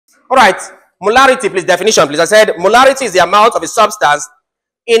All right, molarity, please, definition, please. I said molarity is the amount of a substance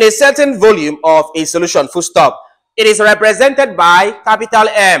in a certain volume of a solution, full stop. It is represented by capital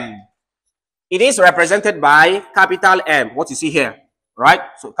M. It is represented by capital M, what you see here, right?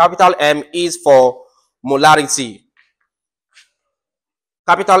 So capital M is for molarity.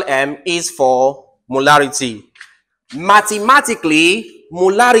 Capital M is for molarity. Mathematically,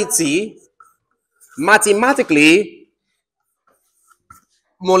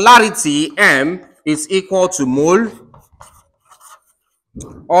 molarity M is equal to mole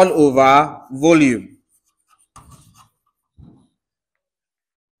all over volume.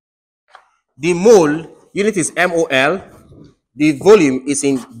 The mole unit is MOL. The volume is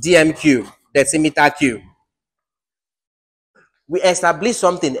in dm³, decimeter cube. We established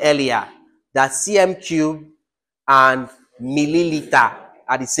something earlier that cm³ and milliliter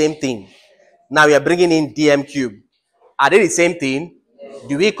are the same thing. Now we are bringing in dm³. Are they the same thing?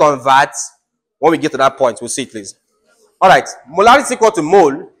 Do we convert? When we get to that point, we'll see, please. All right, molarity is equal to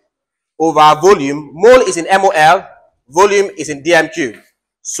mole over volume. Mole is in MOL, volume is in dm³.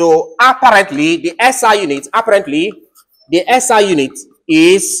 So apparently the SI unit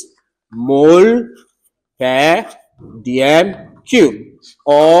is mole per dm³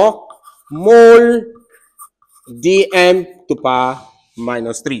 or mole dm to power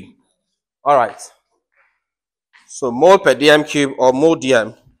minus 3. All right. So mole per dm³ or mole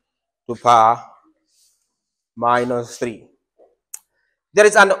dm to power minus 3. There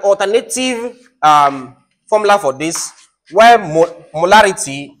is an alternative formula for this where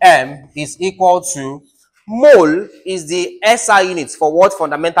molarity M is equal to mole is the SI unit for what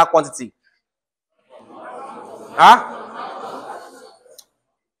fundamental quantity? Huh?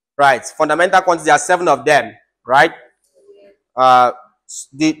 Right. Fundamental quantity, there are 7 of them, right?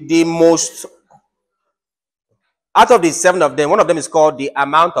 The most out of the 7 of them, one of them is called the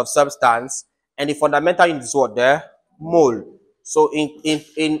amount of substance, and the fundamental unit is what there? Mole. So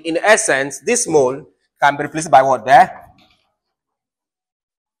in essence, this mole can be replaced by what there?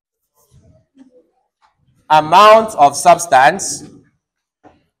 Amount of substance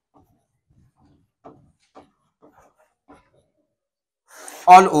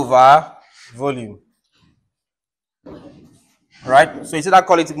all over volume. Right? So you see that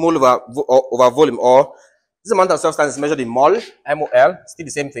call it mole over volume, or this amount of substance is measured in mol, MOL, still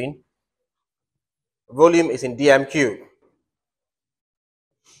the same thing. Volume is in dm³.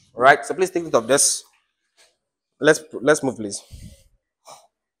 Right? So please take note of this. Let's move, please.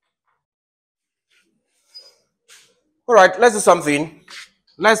 All right, let's do something.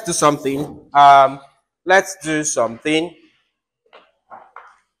 Let's do something.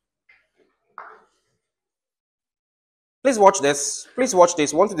 Please watch this. Please watch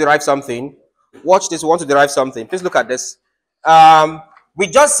this. We want to derive something. Watch this. We want to derive something. Please look at this. We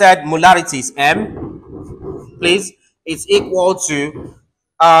just said molarity is M. Please, it's equal to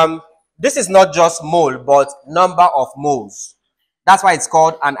this is not just mole, but number of moles. That's why it's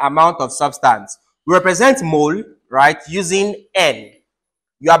called an amount of substance. We represent mole, right, using N.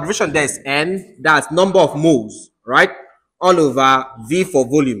 Your abbreviation there is N. That's number of moles, right? All over V for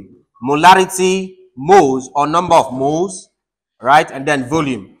volume. Molarity, moles or number of moles, right? And then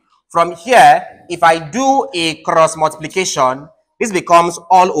volume. From here, if I do a cross multiplication, this becomes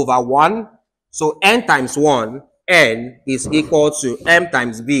all over 1. So N times 1, N is equal to M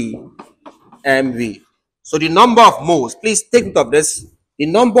times V, MV. So the number of moles, please take note of this. The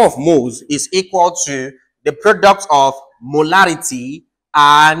number of moles is equal to the product of molarity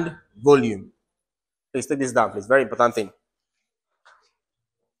and volume. Please take this down, please. Very important thing.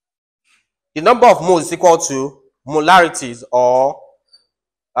 The number of moles is equal to molarities, or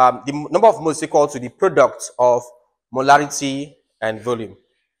the number of moles is equal to the product of molarity and volume.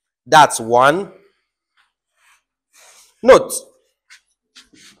 That's 1. Note,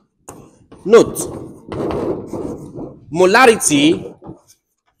 molarity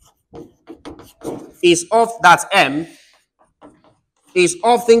is that M is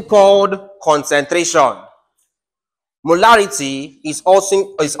often called concentration. Molarity is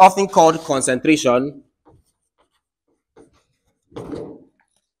often called concentration.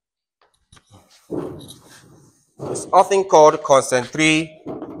 It's often called concentration.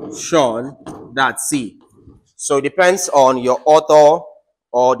 That's C. So it depends on your author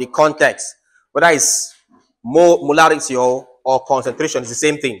or the context. Whether it's molarity or concentration, it's the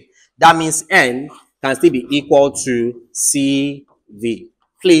same thing. That means N can still be equal to CV.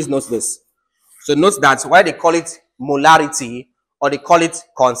 Please note this. So note that why they call it molarity or they call it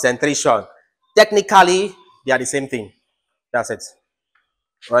concentration, technically they are the same thing. That's it.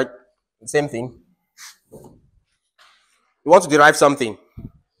 Right? The same thing. You want to derive something.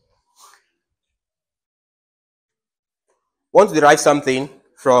 Want to derive something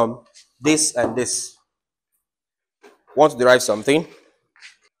from this and this. Want to derive something.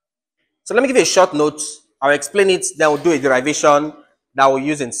 So let me give you a short note. I'll explain it, then we'll do a derivation that we'll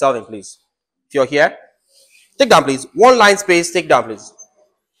use in solving, please. If you're here, take down, please. One line space, take down, please.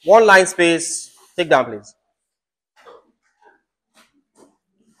 One line space, take down, please.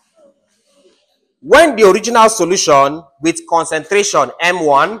 When the original solution with concentration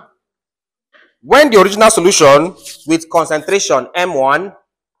M1, when the original solution with concentration M1,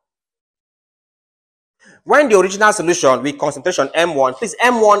 when the original solution with concentration M1, please,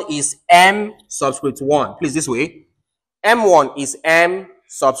 M1 is M subscript 1. Please, this way. M1 is M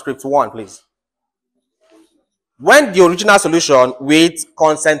subscript 1, please. When the original solution with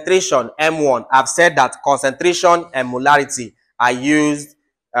concentration M1, I've said that concentration and molarity are used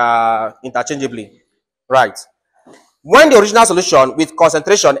interchangeably. Right. When the original solution with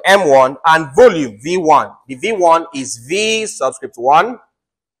concentration M1 and volume V1, the V1 is V subscript 1.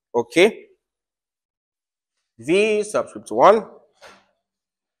 Okay. V subscript 1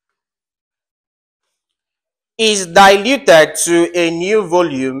 is diluted to a new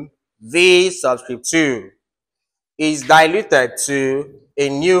volume V subscript 2. Is diluted to a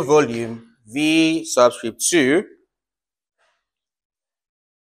new volume V subscript 2.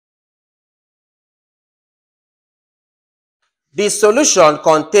 The solution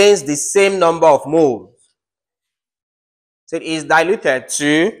contains the same number of moles. So it is diluted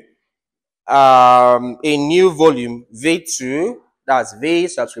to a new volume V2, that's V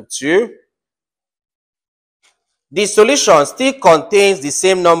subscript 2. The solution still contains the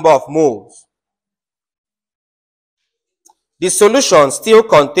same number of moles. The solution still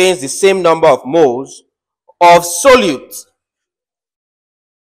contains the same number of moles of solute.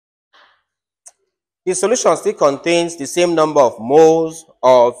 The solution still contains the same number of moles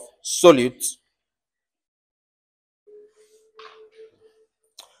of solute,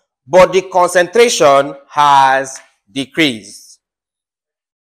 but the concentration has decreased.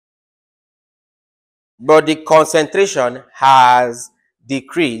 But the concentration has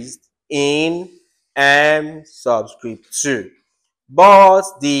decreased in M subscript 2. But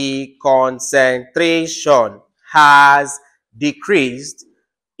the concentration has decreased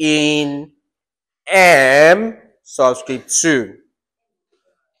in M subscript 2.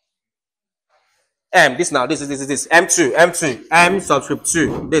 This now, this is M2, M subscript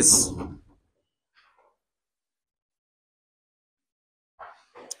 2, this.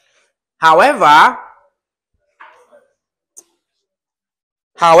 However,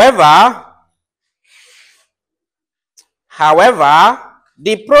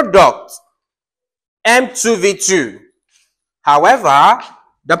 the product M2V2,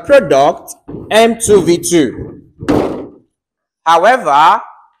 the product M2V2,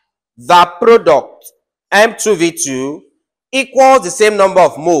 the product M2V2 equals the same number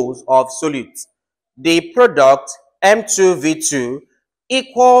of moles of solute. The product M2V2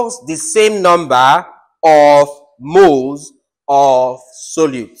 equals the same number of moles of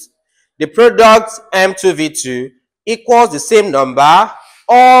solute. The product M2V2 equals the same number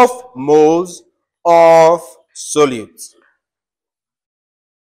of moles of solute.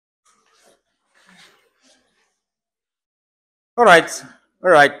 All right.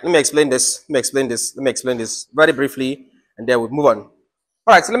 Let me explain this very briefly, and then we'll move on. All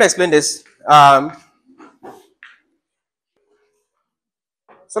right, so let me explain this.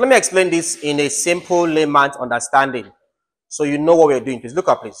 So let me explain this in a simple layman's understanding, so you know what we're doing. Please look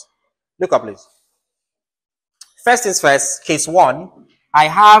up, please. Look up, please. First things first, case 1, I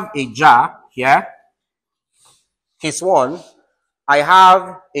have a jar here. Case 1, I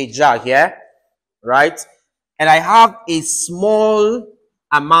have a jar here, right? And I have a small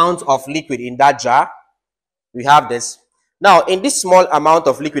amount of liquid in that jar. We have this. Now, in this small amount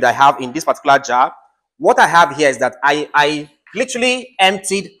of liquid I have in this particular jar, what I have here is that I literally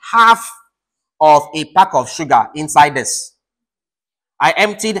emptied half of a pack of sugar inside this. I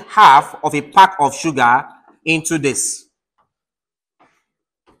emptied half of a pack of sugar into this.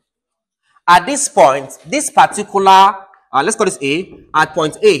 At this point, this particular, let's call this A, at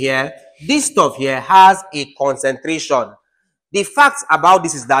point A here, this stuff here has a concentration. The fact about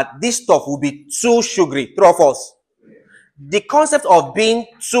this is that this stuff will be too sugary, true or false? The concept of being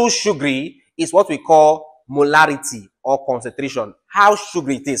too sugary is what we call molarity or concentration. How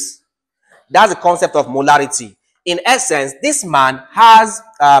sugary it is. That's the concept of molarity. In essence, this man has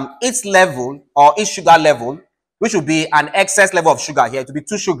its level or its sugar level, which will be an excess level of sugar here, to be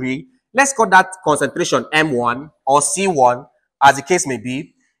too sugary. Let's call that concentration M1 or C1, as the case may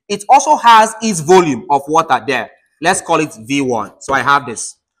be. It also has its volume of water there. Let's call it V1. So I have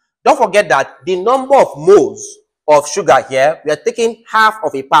this. Don't forget that the number of moles of sugar here, we are taking half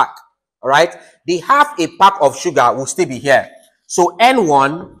of a pack. All right, the half a pack of sugar will still be here. So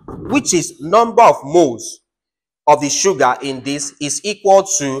N1, which is number of moles of the sugar in this, is equal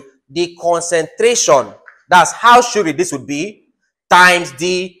to the concentration, that's how sugary this would be, times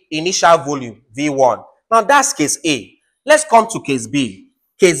the initial volume V1. Now that's case A. Let's come to case B.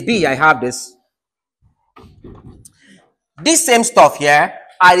 Case B, I have this. This same stuff here,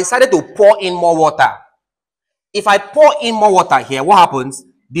 I decided to pour in more water. If I pour in more water here, what happens?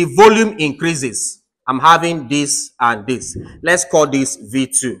 The volume increases. I'm having this and this. Let's call this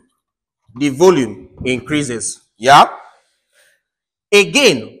V2. The volume increases. Yeah?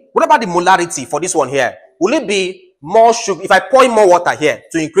 Again, what about the molarity for this one here? Will it be more sugar? If I pour in more water here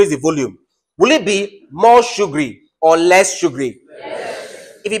to increase the volume, will it be more sugary or less sugary?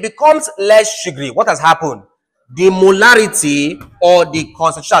 Yes. If it becomes less sugary, what has happened? The molarity or the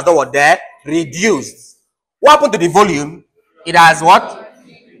concentration has done what there? Reduced. What happened to the volume? It has what?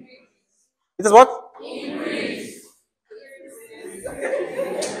 It is what? Increased.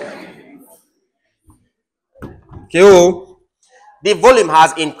 Okay. Oh. The volume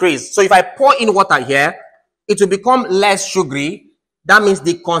has increased. So if I pour in water here, it will become less sugary. That means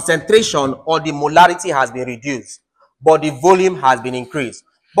the concentration or the molarity has been reduced, but the volume has been increased.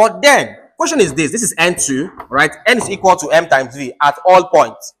 But then, question is this. This is N2, right? N is equal to M times V at all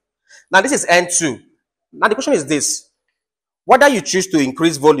points. Now this is N2. Now the question is this. Whether you choose to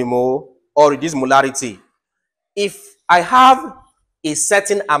increase volume or reduce molarity, if I have a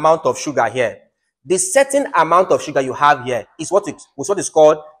certain amount of sugar here, the certain amount of sugar you have here is what is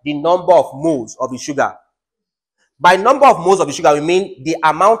called the number of moles of the sugar. By number of moles of the sugar, we mean the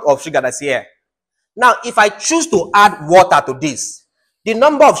amount of sugar that's here. Now, if I choose to add water to this, the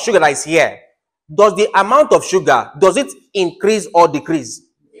number of sugar that is here, does the amount of sugar, does it increase or decrease?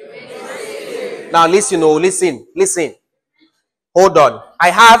 Now, listen, listen. Hold on. I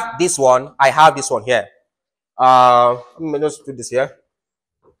have this one here. Let me just do this here.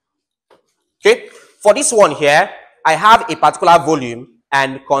 Okay, for this one here, I have a particular volume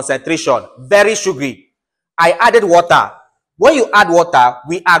and concentration, very sugary. I added water. When you add water,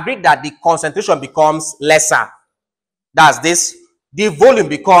 we agreed that the concentration becomes lesser. That's this. The volume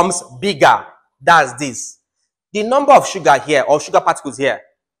becomes bigger. That's this. The number of sugar here, or sugar particles here,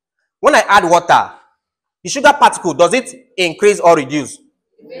 when I add water, the sugar particle, does it increase or reduce?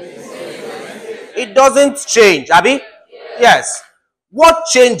 It doesn't change, Abby? Yes. What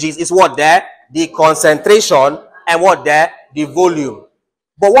changes is what there? The concentration, and what there? The volume.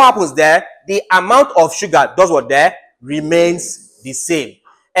 But what happens there? The amount of sugar does what there? Remains the same.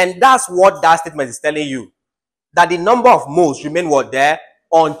 And that's what that statement is telling you. That the number of moles remain what there?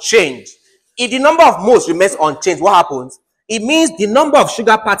 Unchanged. If the number of moles remains unchanged, what happens? It means the number of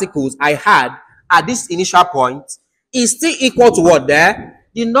sugar particles I had at this initial point is still equal to what there?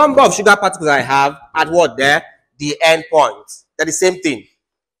 The number of sugar particles I have at what there? The end point. They're the same thing.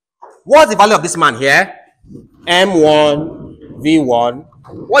 What's the value of this man here? M1, V1.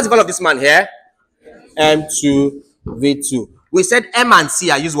 What's the value of this man here? M2, V2. We said M and C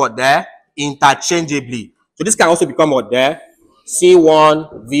are used what there? Interchangeably. So this can also become what there?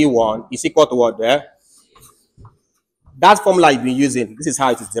 C1, V1 is equal to what there? That formula you've been using, this is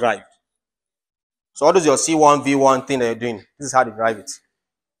how it is derived. So what is your C1, V1 thing that you're doing? This is how to derive it.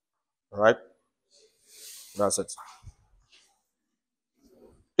 Alright? That's it.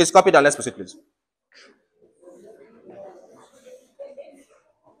 Please copy that. Let's proceed, please.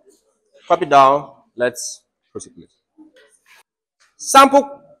 Copy down. Let's proceed, please.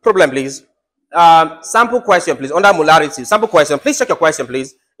 Sample problem, please. Sample question, please. Under molarity. Sample question. Please check your question,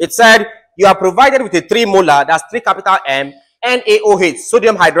 please. It said you are provided with a 3 molar, that's 3 capital M, NaOH,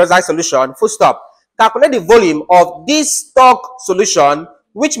 sodium hydroxide solution, full stop. Calculate the volume of this stock solution,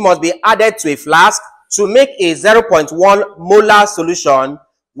 which must be added to a flask to make a 0.1 molar solution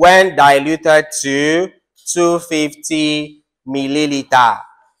when diluted to 250 milliliter.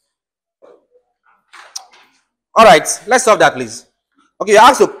 All right, let's solve that, please. Okay, you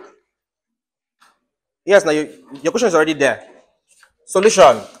ask to. Yes, now your question is already there.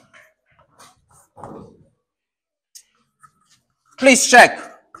 Solution. Please check.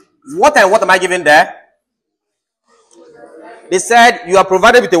 What and what am I giving there? They said you are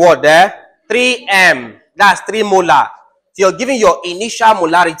provided with a word there. 3M. That's 3 molar. So you're giving your initial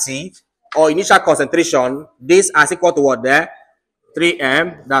molarity or initial concentration. This as equal to what there?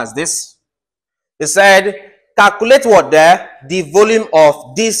 3M. That's this. They said calculate what there? The volume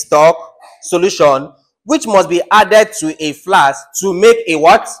of this stock solution, which must be added to a flask to make a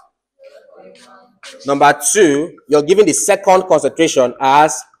what? Number 2, you're giving the second concentration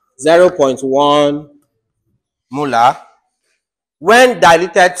as 0.1 molar when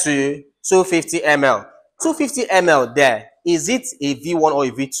diluted to 250 ml. 250 ml there, is it a V1 or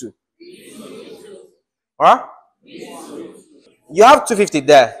a V2? Huh? You have 250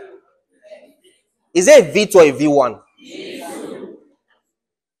 there. Is it a V2 or a V1?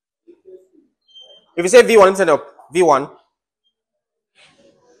 If you say V1 instead of V1,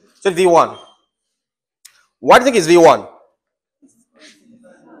 say V1. What do you think is V1?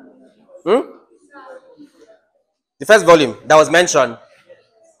 Hmm? The first volume that was mentioned.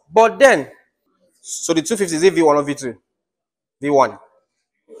 But then, so the 250 is it V1 or V2? V1.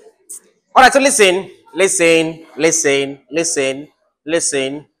 All right, so listen.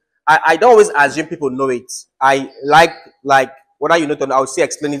 I don't always assume people know it. I like whether you know it or not, I would say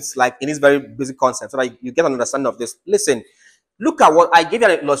explain it like in this very basic concept so that you get an understanding of this. Listen, look at what I gave you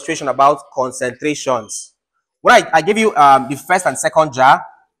an illustration about concentrations. When I gave you the first and second jar,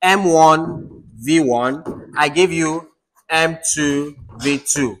 M1 V1, I gave you M2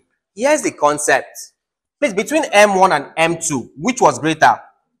 V2. Here's the concept. Please, between M1 and M2, which was greater?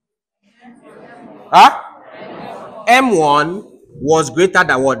 Huh? M1 was greater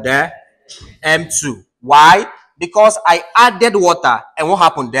than what there? M2. Why? Because I added water, and what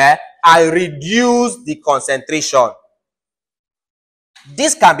happened there? I reduced the concentration.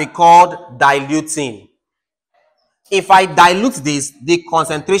 This can be called diluting. If I dilute this, the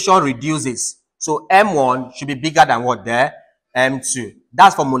concentration reduces. So M1 should be bigger than what there? M2.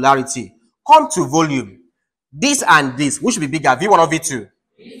 That's for molarity. Come to volume. This and this, which should be bigger? V1 or V2?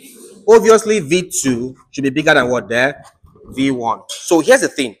 Obviously, V2 should be bigger than what there? V1. So here's the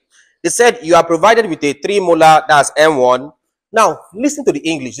thing. They said you are provided with a 3 molar, that's M1. Now, listen to the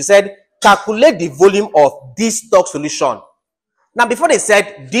English. They said, calculate the volume of this stock solution. Now, before they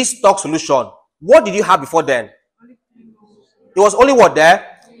said this stock solution, what did you have before then? It was only what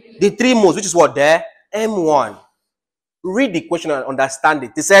there? The 3 moles, which is what there? M1. Read the question and understand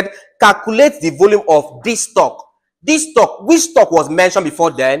it. They said, calculate the volume of this stock. This stock, which stock was mentioned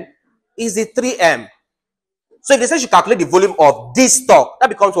before then, is the 3M. So if they say you calculate the volume of this stock, that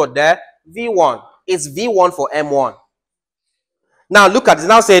becomes what there? V1. It's V1 for M1. Now look at it.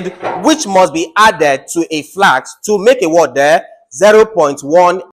 Now said, which must be added to a flask to make a what there? 0.1